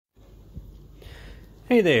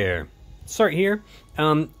Hey there, Sart here.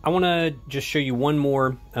 I want to just show you one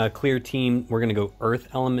more clear team. We're going to go Earth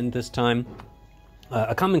Element this time.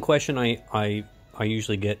 A common question I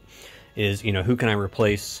usually get is, who can I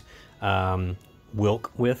replace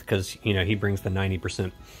Wylk with? Because, he brings the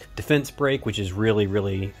 90% defense break, which is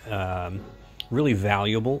really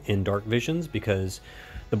valuable in Dark Visions because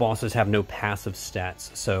the bosses have no passive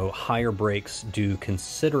stats. So higher breaks do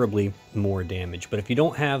considerably more damage. But if you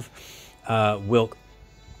don't have Wylk,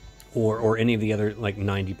 or any of the other like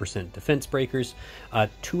 90% defense breakers,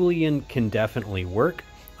 Tulian can definitely work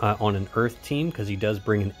on an Earth team because he does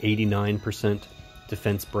bring an 89%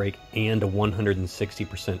 defense break and a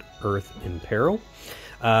 160% Earth Imperil.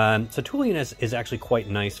 So Tulian is actually quite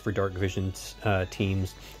nice for Dark Visions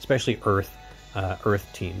teams, especially Earth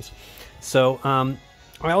teams. So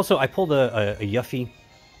I pulled a Yuffie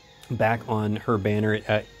back on her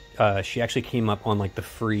banner. She actually came up on like the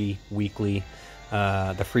free weekly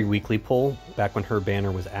pull back when her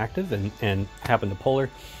banner was active, and happened to pull her.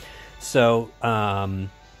 So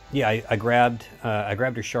yeah, I grabbed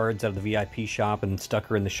her shards out of the VIP shop and stuck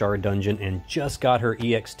her in the shard dungeon, and just got her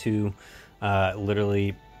EX2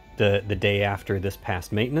 literally the day after this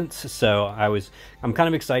past maintenance. So I'm kind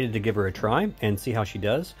of excited to give her a try and see how she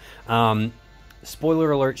does.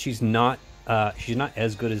 Spoiler alert, she's not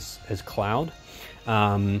as good as Cloud.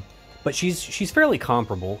 But she's fairly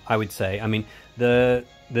comparable, I would say. I mean, the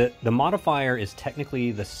modifier is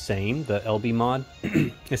technically the same. The LB mod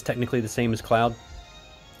is technically the same as Cloud.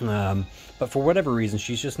 But for whatever reason,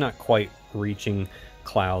 she's just not quite reaching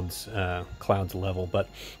Cloud's level. But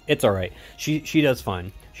it's all right. She does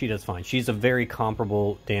fine. She does fine. She's a very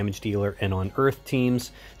comparable damage dealer, and on Earth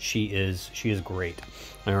teams, she is great.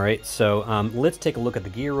 All right. So let's take a look at the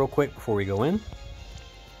gear real quick before we go in.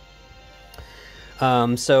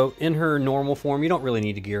 So in her normal form, you don't really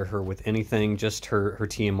need to gear her with anything, just her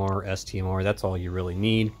TMR, STMR, that's all you really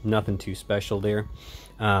need. Nothing too special there.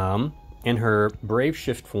 In her Brave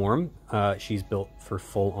Shift form, she's built for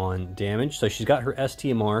full-on damage. So she's got her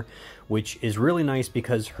STMR, which is really nice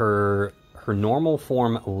because her normal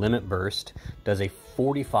form Limit Burst does a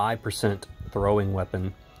 45% throwing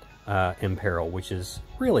weapon imperil, which is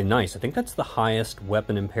really nice. I think that's the highest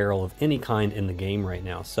weapon imperil of any kind in the game right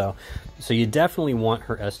now. So you definitely want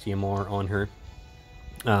her STMR on her.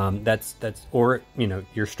 That's or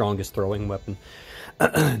your strongest throwing weapon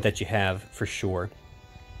that you have for sure.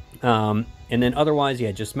 And then otherwise,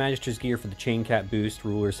 yeah, just Magister's gear for the chain cap boost,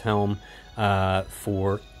 Ruler's helm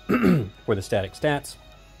for for the static stats.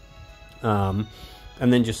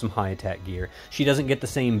 And then just some high attack gear. She doesn't get the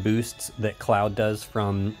same boosts that Cloud does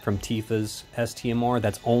from Tifa's STMR.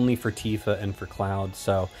 That's only for Tifa and for Cloud.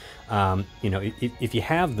 So, if you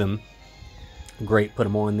have them, great, put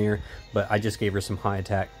them on there. But I just gave her some high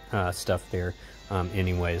attack stuff there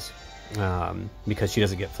anyways, because she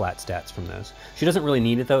doesn't get flat stats from those. She doesn't really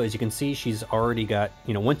need it though. As you can see, she's already got,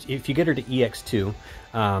 if you get her to EX2,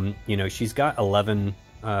 she's got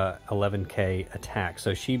 11k attack,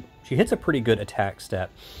 so she hits a pretty good attack stat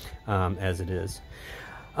as it is.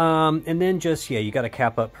 And then just, yeah, you got to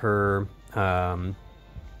cap up her LB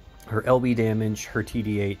damage, her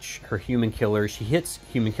TDH, her Human Killer. She hits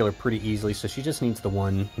Human Killer pretty easily, so she just needs the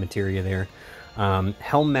one materia there.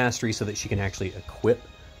 Helm Mastery, so that she can actually equip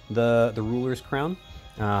the Ruler's Crown.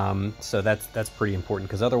 So that's pretty important,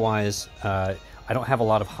 because otherwise I don't have a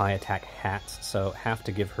lot of high attack hats, so have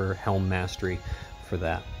to give her Helm Mastery for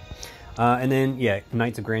that. And then, yeah,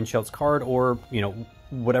 Knights of Grand Shelt's card, or,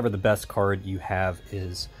 whatever the best card you have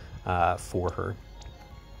is for her.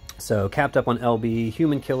 So, capped up on LB,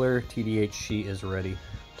 Human Killer, TDH, she is ready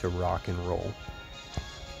to rock and roll.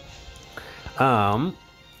 And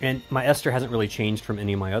my Esther hasn't really changed from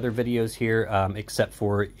any of my other videos here, except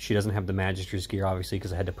for she doesn't have the Magister's gear, obviously,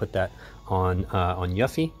 because I had to put that on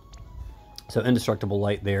Yuffie. So, Indestructible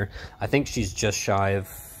Light there. I think she's just shy of...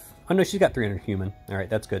 Oh no, she's got 300 human. All right,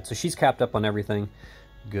 that's good. So she's capped up on everything.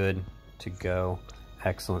 Good to go.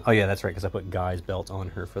 Excellent. Oh yeah, that's right, because I put Guy's belt on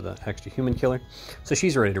her for the extra Human Killer. So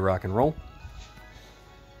she's ready to rock and roll.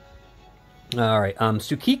 All right,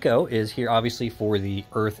 Tsukiko is here obviously for the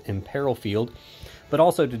Earth Imperil field, but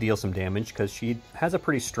also to deal some damage because she has a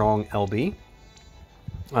pretty strong LB.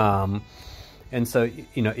 And so,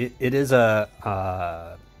 it is an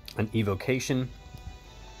evocation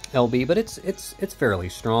LB, but it's fairly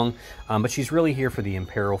strong. But she's really here for the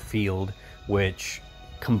Imperil field, which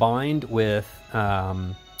combined with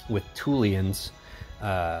Tulian's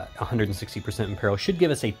 160% Imperil should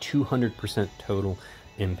give us a 200% total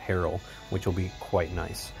Imperil, which will be quite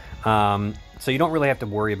nice. So you don't really have to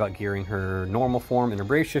worry about gearing her normal form and her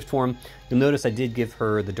Brave Shift form. You'll notice I did give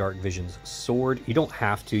her the Dark Vision's sword. You don't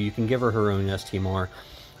have to. You can give her her own STMR.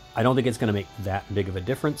 I don't think it's going to make that big of a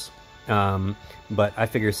difference. But I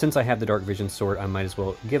figure since I have the Dark Vision sword, I might as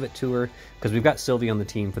well give it to her, because we've got Sylvie on the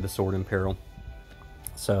team for the sword in peril.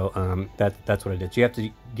 So that's what I did. So you have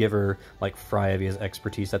to give her like Fryavia's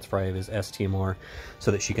expertise, that's Fryavia's STMR,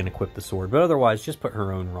 so that she can equip the sword. But otherwise, just put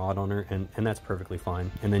her own rod on her, and that's perfectly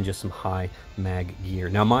fine. And then just some high mag gear.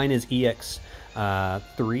 Now mine is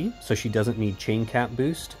EX3, so she doesn't need chain cap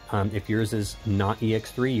boost. If yours is not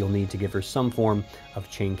EX3, you'll need to give her some form of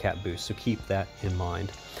chain cap boost, so keep that in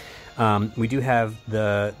mind. We do have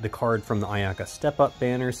the card from the Ayaka Step Up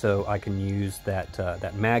banner, so I can use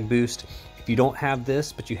that mag boost. If you don't have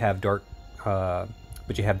this, but you have Dark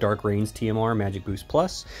Rain's TMR, Magic Boost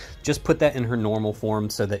Plus, just put that in her normal form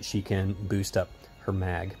so that she can boost up her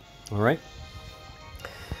mag. All right.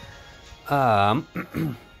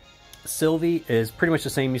 Sylvie is pretty much the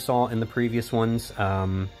same you saw in the previous ones.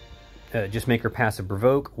 Just make her passive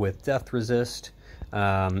provoke with death resist.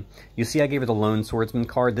 You see I gave her the Lone Swordsman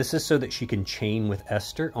card. This is so that she can chain with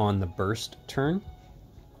Esther on the burst turn,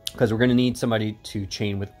 because we're going to need somebody to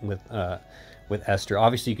chain with Esther.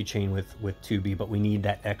 Obviously you could chain with 2B, but we need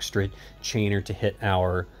that extra chainer to hit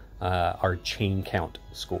our chain count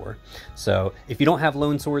score. So if you don't have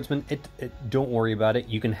Lone Swordsman, don't worry about it.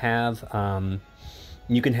 You can have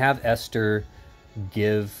Esther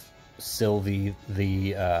give Sylvie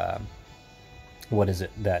the what is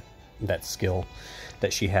it, that skill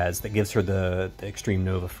that she has that gives her the Extreme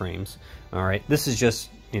Nova frames. All right, this is just,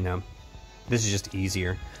 this is just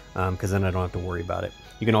easier, because then I don't have to worry about it.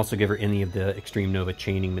 You can also give her any of the Extreme Nova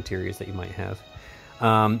chaining materials that you might have.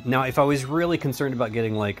 Now, if I was really concerned about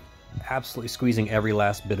getting like absolutely squeezing every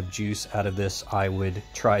last bit of juice out of this, I would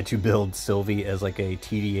try to build Sylvie as like a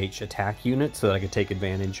TDH attack unit so that I could take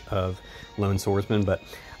advantage of Lone Swordsman, but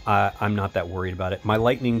I'm not that worried about it. My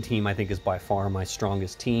Lightning team, I think, is by far my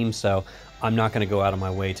strongest team, so I'm not going to go out of my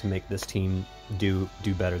way to make this team do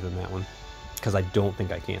better than that one, because I don't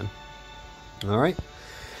think I can. All right.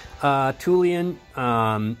 Tulian,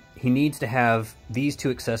 he needs to have these two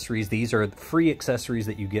accessories. These are free accessories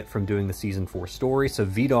that you get from doing the Season 4 story. So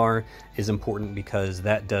Vidar is important because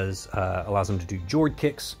that does allows him to do Jord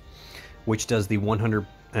Kicks, which does the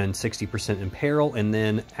 160% imperil, and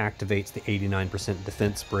then activates the 89%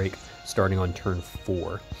 defense break starting on turn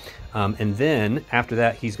 4. And then after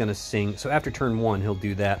that, he's going to sing. So after turn 1, he'll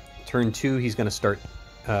do that. Turn 2, he's going to start.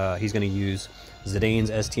 He's going to use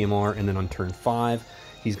Zidane's STMR, and then on turn 5,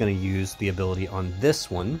 he's going to use the ability on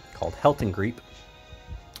this one called Heltengreep,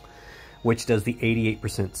 which does the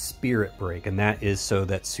 88% spirit break, and that is so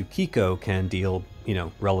that Tsukiko can deal,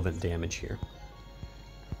 relevant damage here.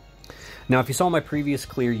 Now, if you saw my previous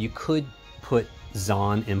clear, you could put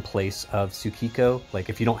Zahn in place of Tsukiko. Like,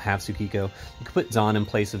 if you don't have Tsukiko, you could put Zahn in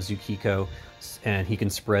place of Tsukiko, and he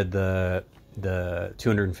can spread the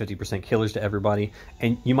 250% killers to everybody,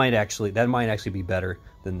 and that might actually be better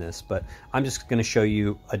than this. But I'm just going to show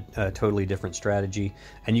you a totally different strategy,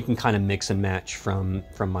 and you can kind of mix and match from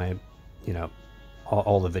my,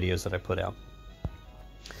 all the videos that I put out.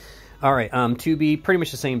 All right, 2B, pretty much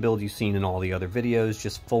the same build you've seen in all the other videos,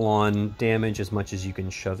 just full-on damage as much as you can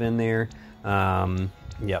shove in there.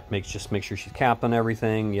 Yep, just make sure she's capped on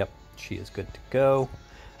everything. Yep, she is good to go.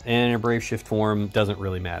 And her Brave Shift form doesn't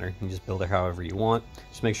really matter. You can just build her however you want.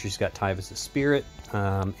 Just make sure she's got Tyvus' Spirit,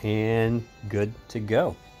 and good to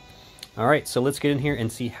go. All right, so let's get in here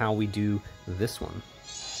and see how we do this one.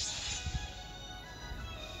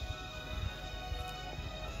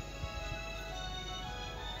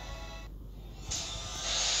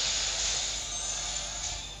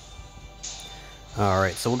 All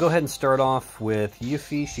right, so we'll go ahead and start off with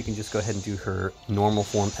Yuffie. She can just go ahead and do her normal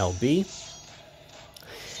form LB.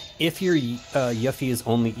 If your Yuffie is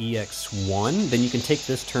only EX1, then you can take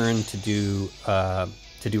this turn to do her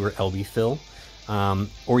LB fill,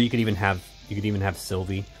 or you could even have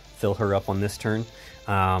Sylvie fill her up on this turn.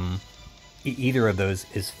 Either of those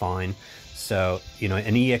is fine. So an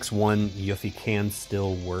EX1 Yuffie can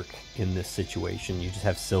still work in this situation. You just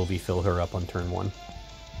have Sylvie fill her up on turn 1.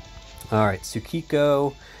 All right,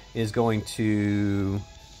 Tsukiko is going to,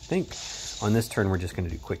 I think on this turn we're just going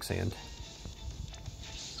to do Quicksand.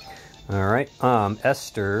 All right,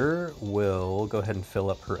 Esther will go ahead and fill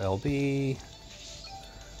up her LB.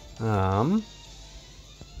 And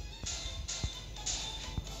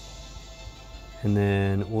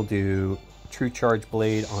then we'll do True Charge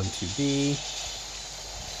Blade on 2B.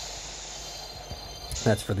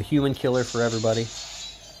 That's for the human killer for everybody.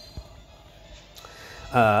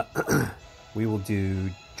 We will do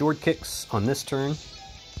Jord Kicks on this turn.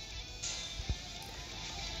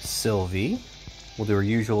 Sylvie will do her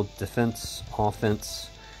usual defense, offense,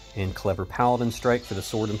 and Clever Paladin Strike for the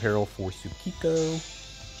Sword and Peril for Tsukiko.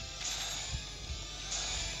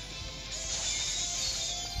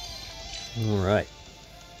 Alright.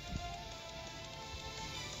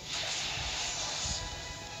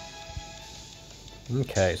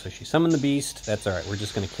 Okay, so she summoned the beast. That's alright, we're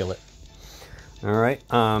just going to kill it. Alright,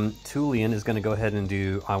 Tulian is going to go ahead and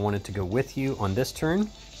do I Wanted to Go With You on this turn.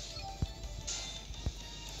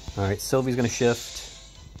 Alright, Sylvie's going to shift.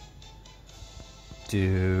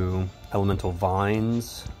 Do Elemental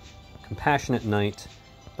Vines, Compassionate Knight,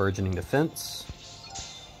 Burgeoning Defense.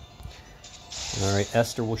 Alright,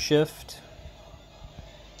 Esther will shift.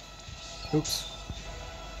 Oops.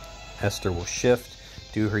 Esther will shift,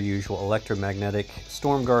 do her usual Electromagnetic,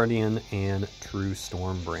 Storm Guardian, and True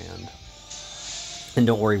Storm Brand. And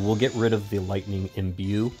don't worry, we'll get rid of the Lightning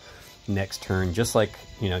Imbue next turn, just like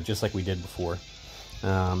we did before.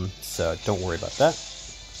 So don't worry about that.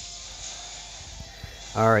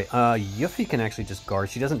 Alright, Yuffie can actually just guard.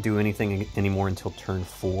 She doesn't do anything anymore until turn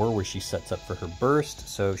 4, where she sets up for her burst,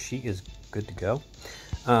 so she is good to go.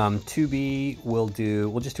 2B we'll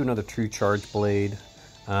just do another True Charge Blade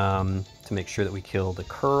to make sure that we kill the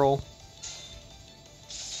Curl.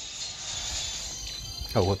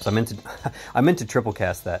 Oh, whoops! I meant to triple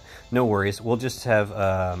cast that. No worries. We'll just have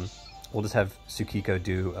Tsukiko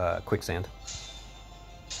do Quicksand.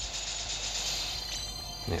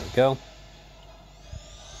 There we go.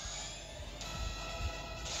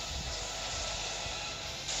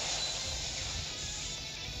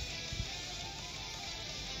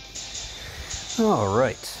 All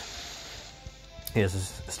right. Yeah, this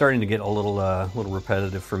is starting to get a little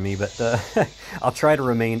repetitive for me, but I'll try to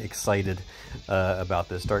remain excited about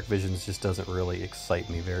this. Dark Visions just doesn't really excite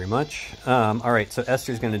me very much. All right, so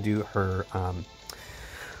Esther's going to do her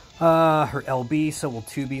LB. So we'll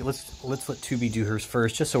 2B. Let's let 2B do hers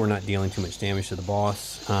first, just so we're not dealing too much damage to the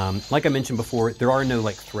boss. Like I mentioned before, there are no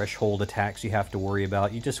like threshold attacks you have to worry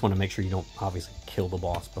about. You just want to make sure you don't obviously kill the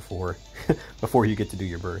boss before before you get to do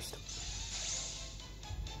your burst.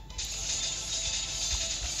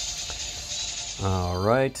 All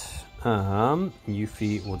right,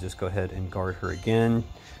 Yuffie will just go ahead and guard her again.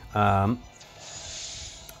 We'll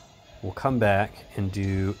come back and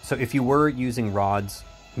do... So if you were using rods,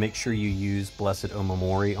 make sure you use Blessed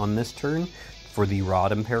Omamori on this turn for the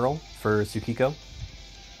Rod Imperil for Tsukiko.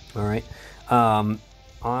 All right, I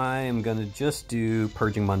am going to just do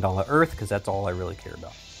Purging Mandala Earth because that's all I really care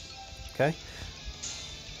about. Okay,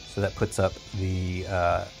 so that puts up the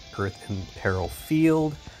Earth Imperil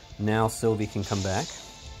field. Now Sylvie can come back.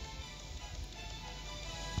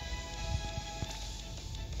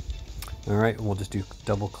 All right, we'll just do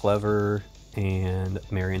double Clever and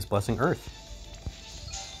Marion's Blessing Earth.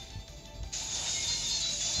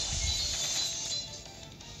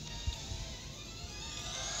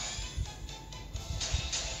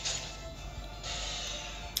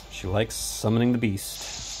 She likes summoning the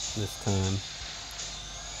beast this time.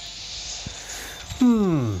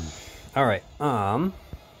 All right,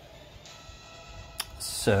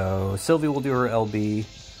 so Sylvie will do her LB.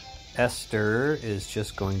 Esther is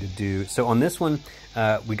just going to do... So on this one,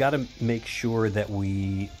 we got to make sure that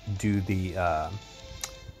we do the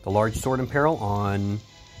large Sword Imperil on...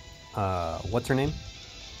 what's her name?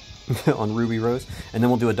 on Ruby Rose. And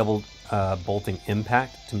then we'll do a double Bolting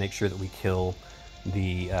Impact to make sure that we kill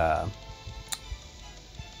the...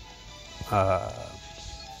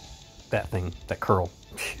 that thing. That curl.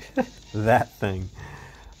 that thing.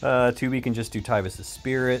 2B can just do Tyvis'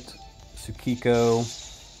 Spirit. Tsukiko,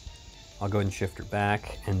 I'll go ahead and shift her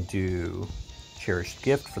back and do Cherished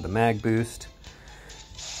Gift for the mag boost.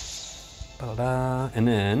 And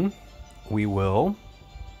then we will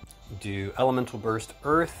do Elemental Burst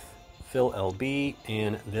Earth, fill LB,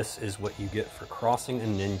 and this is what you get for crossing a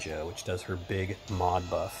ninja, which does her big mod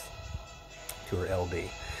buff to her LB.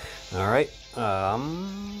 All right, let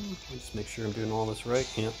me just make sure I'm doing all this right.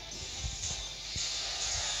 Yep.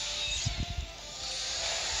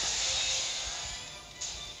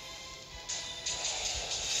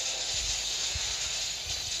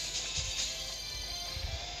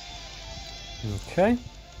 Okay.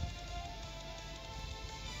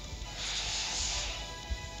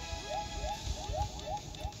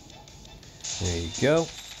 There you go.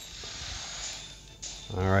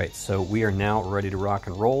 All right, so we are now ready to rock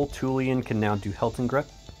and roll. Tulian can now do Heltengret.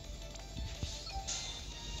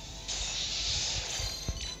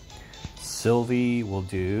 Sylvie will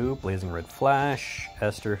do Blazing Red Flash.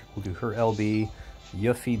 Esther will do her LB.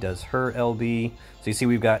 Yuffie does her LB. So you see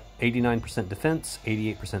we've got 89% defense,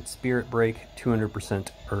 88% spirit break, 200%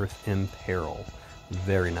 earth imperil.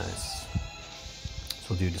 Very nice. So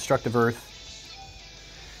we'll do destructive earth.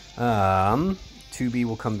 2B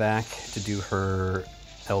will come back to do her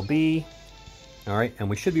LB. All right, and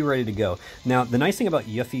we should be ready to go. Now, the nice thing about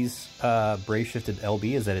Yuffie's Brave Shifted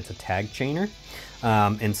LB is that it's a tag chainer.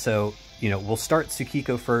 And so, you know, we'll start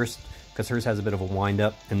Tsukiko first, because hers has a bit of a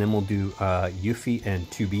wind-up, and then we'll do Yuffie and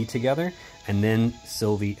 2B together, and then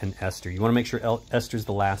Sylvie and Esther. You want to make sure Esther's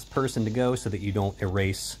the last person to go so that you don't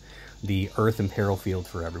erase the Earth and Peril field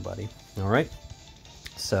for everybody. All right?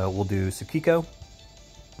 So we'll do Tsukiko.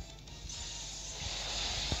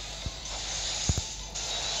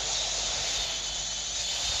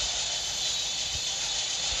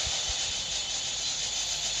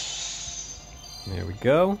 There we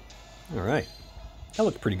go. All right. That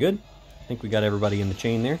looked pretty good. I think we got everybody in the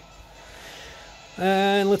chain there.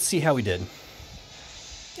 And let's see how we did.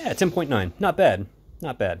 Yeah, 10.9. Not bad.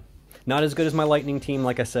 Not bad. Not as good as my Lightning team,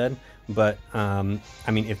 like I said. But, I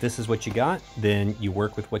mean, if this is what you got, then you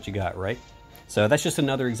work with what you got, right? So that's just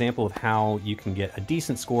another example of how you can get a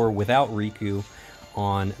decent score without Rikku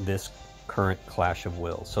on this current Clash of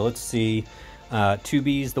Wills. So let's see.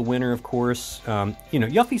 2B's the winner, of course. You know,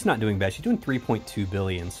 Yuffie's not doing bad. She's doing 3.2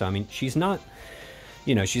 billion. So, I mean, she's not,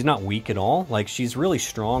 you know, she's not weak at all. Like, she's really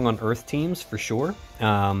strong on Earth teams, for sure.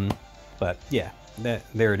 But, yeah,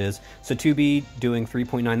 there it is. So, 2B doing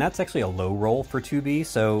 3.9. That's actually a low roll for 2B.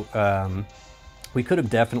 So, we could have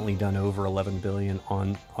definitely done over 11 billion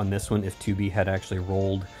on this one if 2B had actually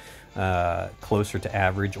rolled closer to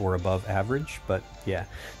average or above average. But yeah,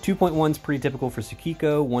 2.1 is pretty typical for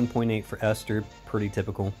Tsukiko, 1.8 for Esther, pretty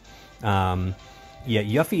typical. Yeah,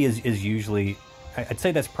 Yuffie is usually, I'd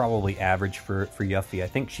say that's probably average for Yuffie. I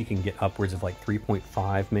think she can get upwards of like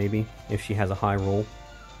 3.5 maybe if she has a high roll,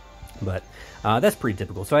 but that's pretty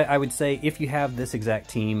typical. So I would say if you have this exact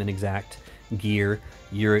team and exact gear,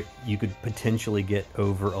 you could potentially get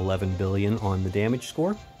over 11 billion on the damage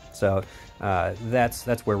score. So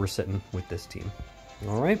that's where we're sitting with this team.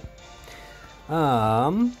 All right.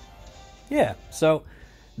 Yeah. So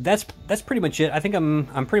that's pretty much it. I think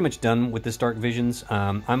I'm pretty much done with this Dark Visions.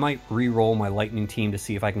 I might re-roll my Lightning team to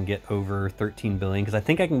see if I can get over 13 billion, because I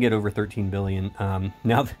think I can get over 13 billion.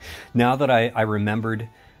 Now that I remembered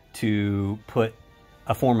to put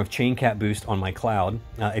a form of chain cap boost on my Cloud.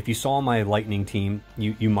 If you saw my Lightning team,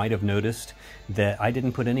 you might have noticed that I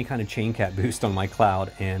didn't put any kind of chain cap boost on my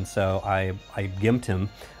Cloud, and so I gimped him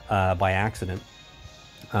by accident.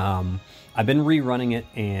 I've been rerunning it,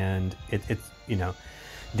 and it's, you know,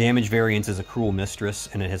 damage variance is a cruel mistress,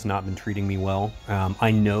 and it has not been treating me well.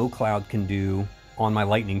 I know Cloud can do, on my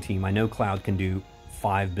Lightning team, I know Cloud can do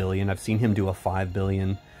 5 billion. I've seen him do a 5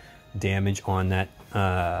 billion damage on that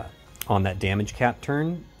damage cap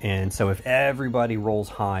turn, and so if everybody rolls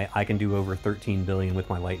high, I can do over 13 billion with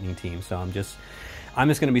my Lightning team. So I'm just going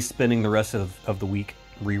to be spending the rest of the week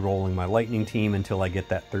re-rolling my Lightning team until I get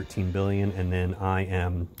that 13 billion, and then I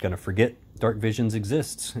am going to forget Dark Visions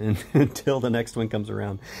exists until the next one comes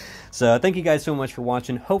around. So thank you guys so much for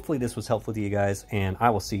watching. Hopefully this was helpful to you guys, and I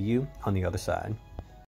will see you on the other side.